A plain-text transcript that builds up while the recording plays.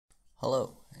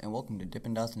Hello, and welcome to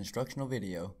Dippin Dots instructional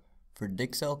video for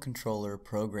Dixell controller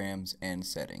programs and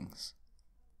settings.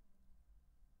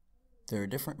 There are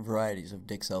different varieties of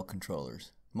Dixell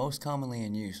controllers. Most commonly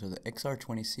in use are the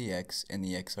XR20CX and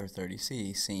the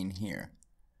XR30C seen here.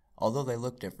 Although they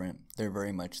look different, they're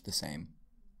very much the same.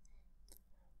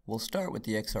 We'll start with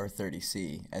the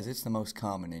XR30C as it's the most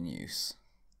common in use.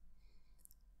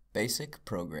 Basic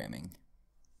programming.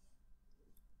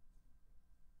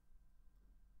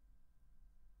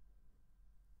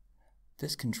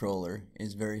 This controller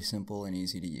is very simple and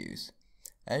easy to use.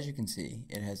 As you can see,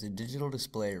 it has a digital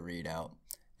display readout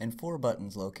and 4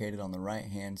 buttons located on the right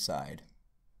hand side.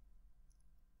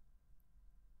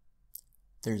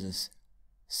 There's a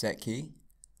set key,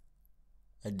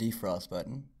 a defrost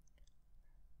button,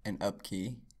 an up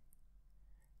key,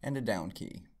 and a down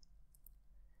key.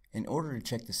 In order to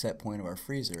check the set point of our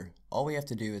freezer, all we have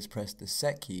to do is press the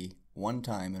set key one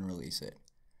time and release it.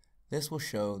 This will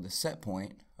show the set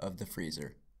point of the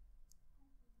freezer.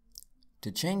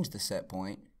 To change the set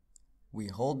point, we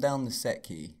hold down the set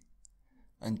key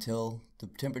until the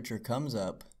temperature comes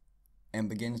up and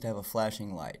begins to have a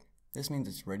flashing light. This means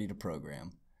it's ready to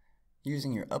program.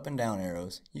 Using your up and down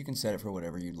arrows, you can set it for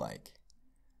whatever you'd like.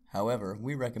 However,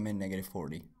 we recommend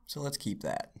 -40, so let's keep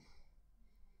that.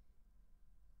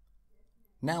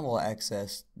 Now we'll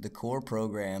access the core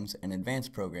programs and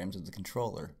advanced programs of the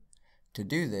controller. To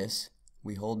do this,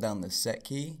 we hold down the set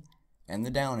key and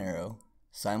the down arrow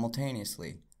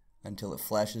simultaneously until it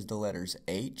flashes the letters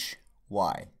H,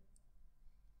 Y.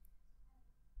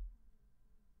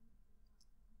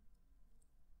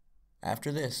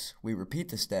 After this, we repeat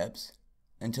the steps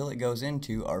until it goes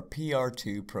into our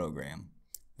PR2 program.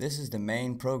 This is the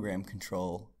main program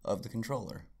control of the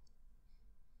controller.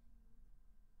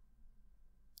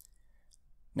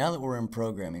 Now that we're in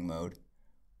programming mode,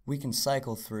 we can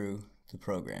cycle through the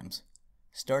programs,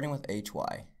 starting with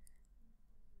HY.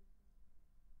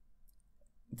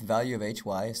 The value of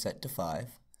HY is set to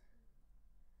 5.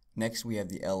 Next we have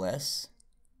the LS,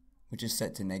 which is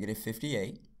set to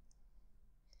 -58.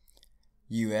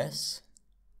 US,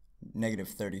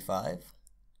 -35.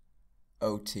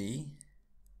 OT,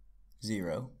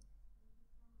 0.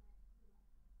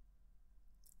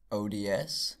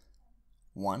 ODS,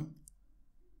 1.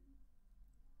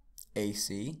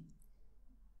 AC,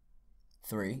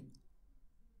 3.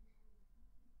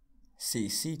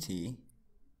 CCT,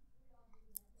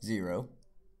 0.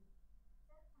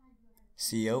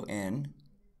 CON,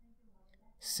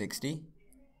 60.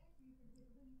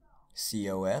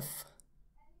 COF,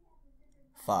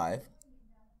 5.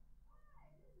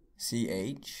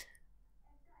 CH,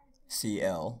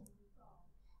 CL,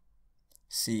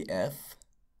 CF,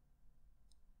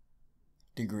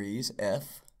 degrees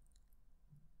F,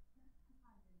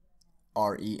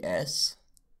 RES,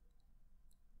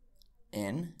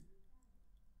 N,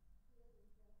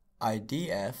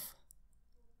 IDF,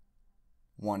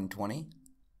 120,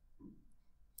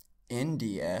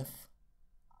 NDF,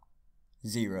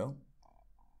 0,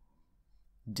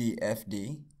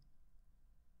 DFD,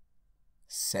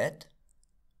 set,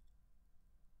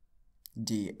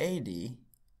 DAD,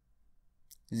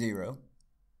 0,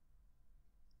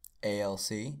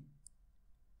 ALC,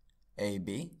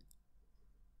 AB,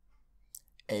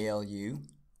 ALU,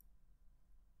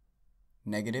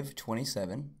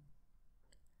 -27,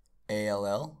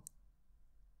 ALL,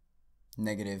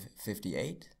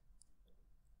 -58,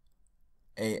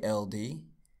 ALD,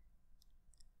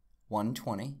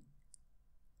 120,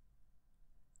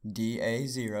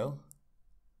 DA0,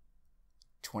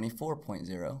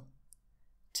 24.0,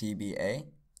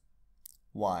 TBA,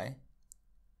 Y,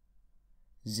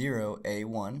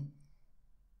 0A1,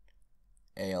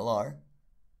 ALR,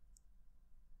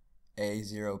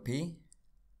 A0P,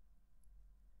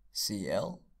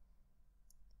 CL,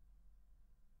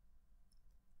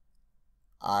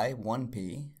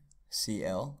 I1P,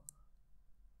 CL,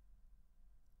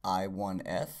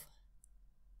 I1F,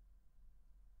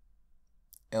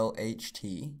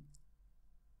 LHT,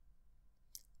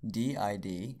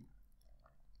 DID,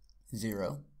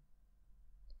 0,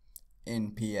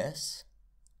 NPS,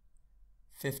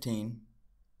 15,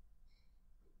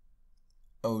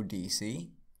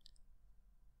 ODC,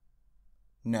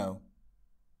 no,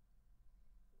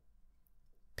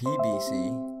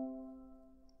 PBC,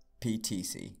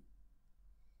 PTC,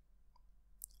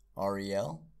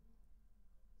 REL,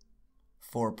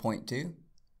 4.2,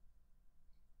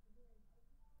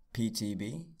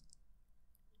 PTB,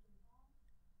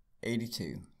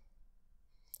 82.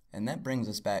 And that brings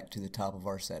us back to the top of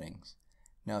our settings.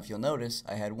 Now if you'll notice,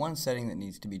 I had one setting that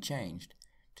needs to be changed.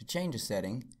 To change a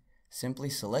setting, simply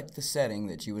select the setting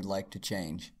that you would like to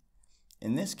change.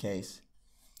 In this case,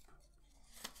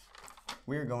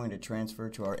 we're going to transfer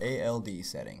to our ALD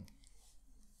setting.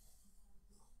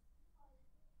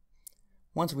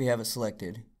 Once we have it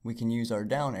selected, we can use our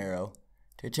down arrow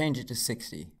to change it to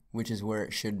 60, which is where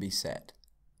it should be set.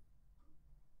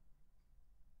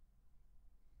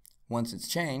 Once it's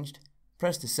changed,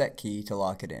 press the Set key to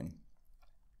lock it in.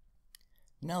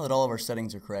 Now that all of our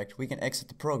settings are correct, we can exit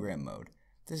the program mode.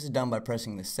 This is done by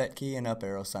pressing the Set key and up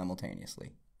arrow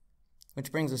simultaneously,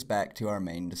 which brings us back to our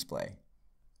main display.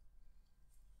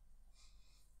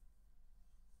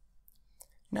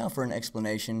 Now for an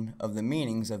explanation of the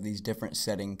meanings of these different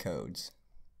setting codes.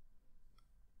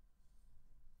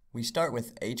 We start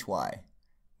with HY,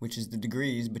 which is the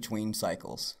degrees between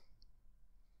cycles.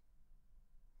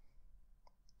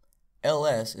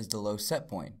 LS is the low set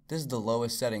point. This is the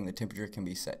lowest setting the temperature can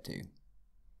be set to.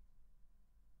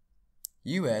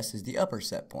 US is the upper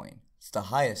set point. It's the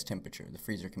highest temperature the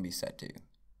freezer can be set to.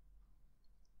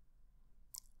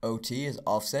 OT is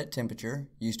offset temperature,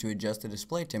 used to adjust the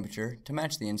display temperature to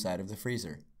match the inside of the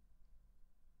freezer.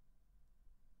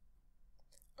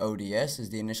 ODS is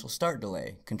the initial start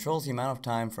delay, controls the amount of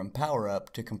time from power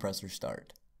up to compressor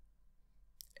start.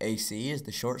 AC is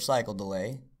the short cycle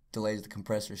delay, delays the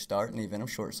compressor start in the event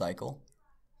of short cycle.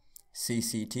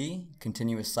 CCT,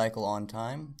 continuous cycle on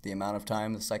time, the amount of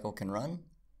time the cycle can run.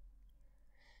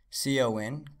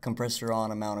 CON, compressor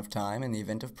on amount of time in the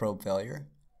event of probe failure.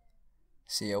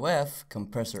 COF,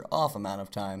 compressor off amount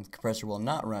of time, the compressor will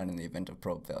not run in the event of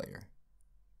probe failure.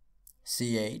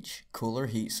 CH, cooler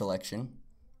heat selection.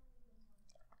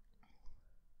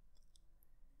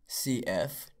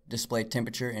 CF, display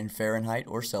temperature in Fahrenheit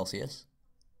or Celsius.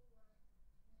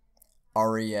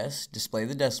 RES, display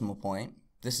the decimal point.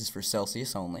 This is for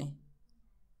Celsius only.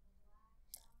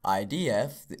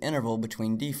 IDF, the interval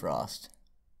between defrost.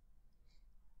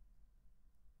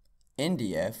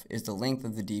 NDF is the length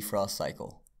of the defrost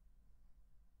cycle.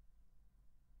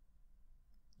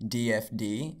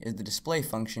 DFD is the display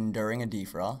function during a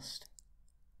defrost.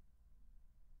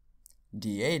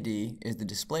 DAD is the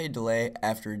display delay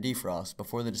after a defrost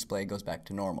before the display goes back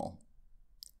to normal.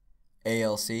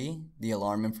 ALC, the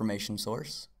alarm information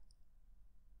source.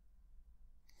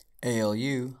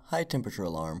 ALU, high temperature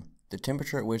alarm, the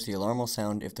temperature at which the alarm will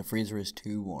sound if the freezer is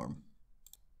too warm.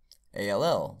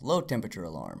 ALL, low temperature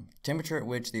alarm, temperature at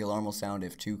which the alarm will sound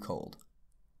if too cold.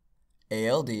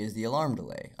 ALD is the alarm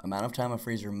delay, amount of time a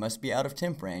freezer must be out of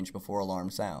temp range before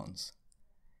alarm sounds.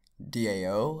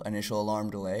 DAO, initial alarm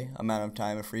delay, amount of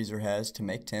time a freezer has to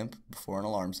make temp before an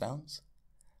alarm sounds.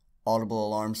 Audible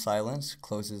alarm silence,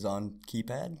 closes on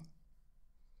keypad.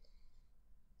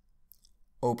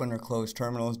 Open or close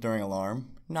terminals during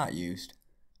alarm, not used.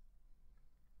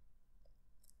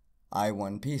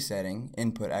 I1P setting,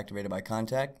 input activated by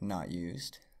contact, not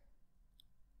used.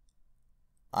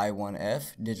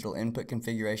 I1F, digital input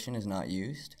configuration, is not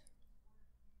used.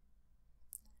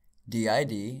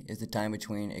 DID is the time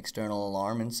between external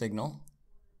alarm and signal.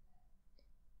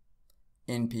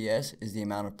 NPS is the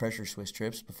amount of pressure switch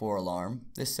trips before alarm.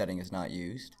 This setting is not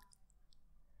used.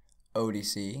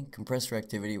 ODC, compressor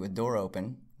activity with door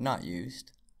open, not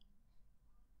used.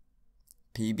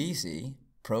 PBC,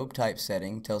 probe type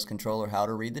setting, tells controller how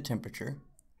to read the temperature.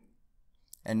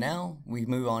 And now we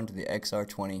move on to the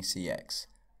XR20CX.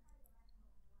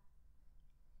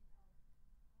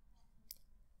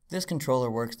 This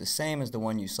controller works the same as the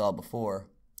one you saw before,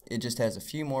 it just has a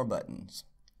few more buttons.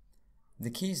 The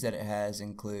keys that it has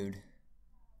include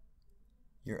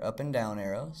your up and down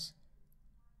arrows,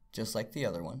 just like the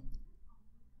other one,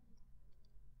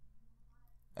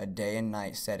 a day and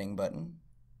night setting button,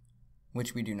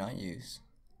 which we do not use,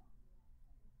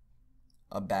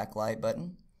 a backlight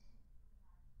button,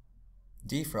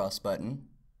 defrost button,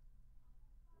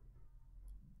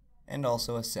 and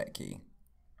also a set key.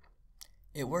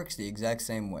 It works the exact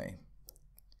same way.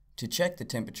 To check the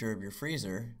temperature of your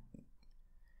freezer,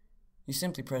 you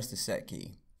simply press the set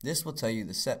key. This will tell you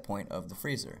the set point of the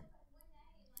freezer.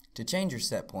 To change your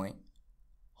set point,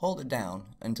 hold it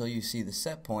down until you see the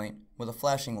set point with a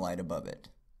flashing light above it.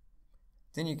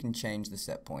 Then you can change the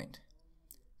set point.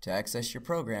 To access your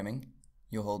programming,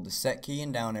 you'll hold the set key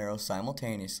and down arrow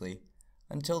simultaneously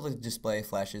until the display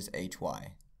flashes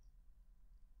HY.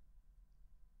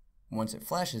 Once it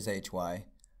flashes HY,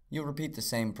 you'll repeat the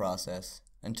same process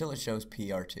until it shows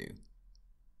PR2.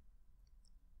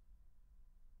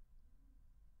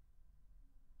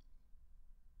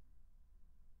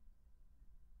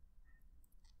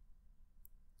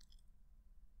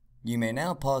 You may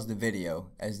now pause the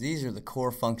video, as these are the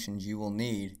core functions you will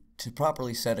need to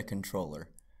properly set a controller.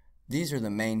 These are the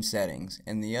main settings,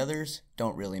 and the others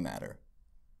don't really matter.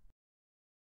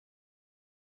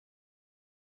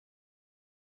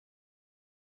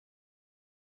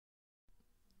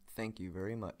 Thank you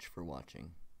very much for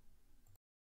watching.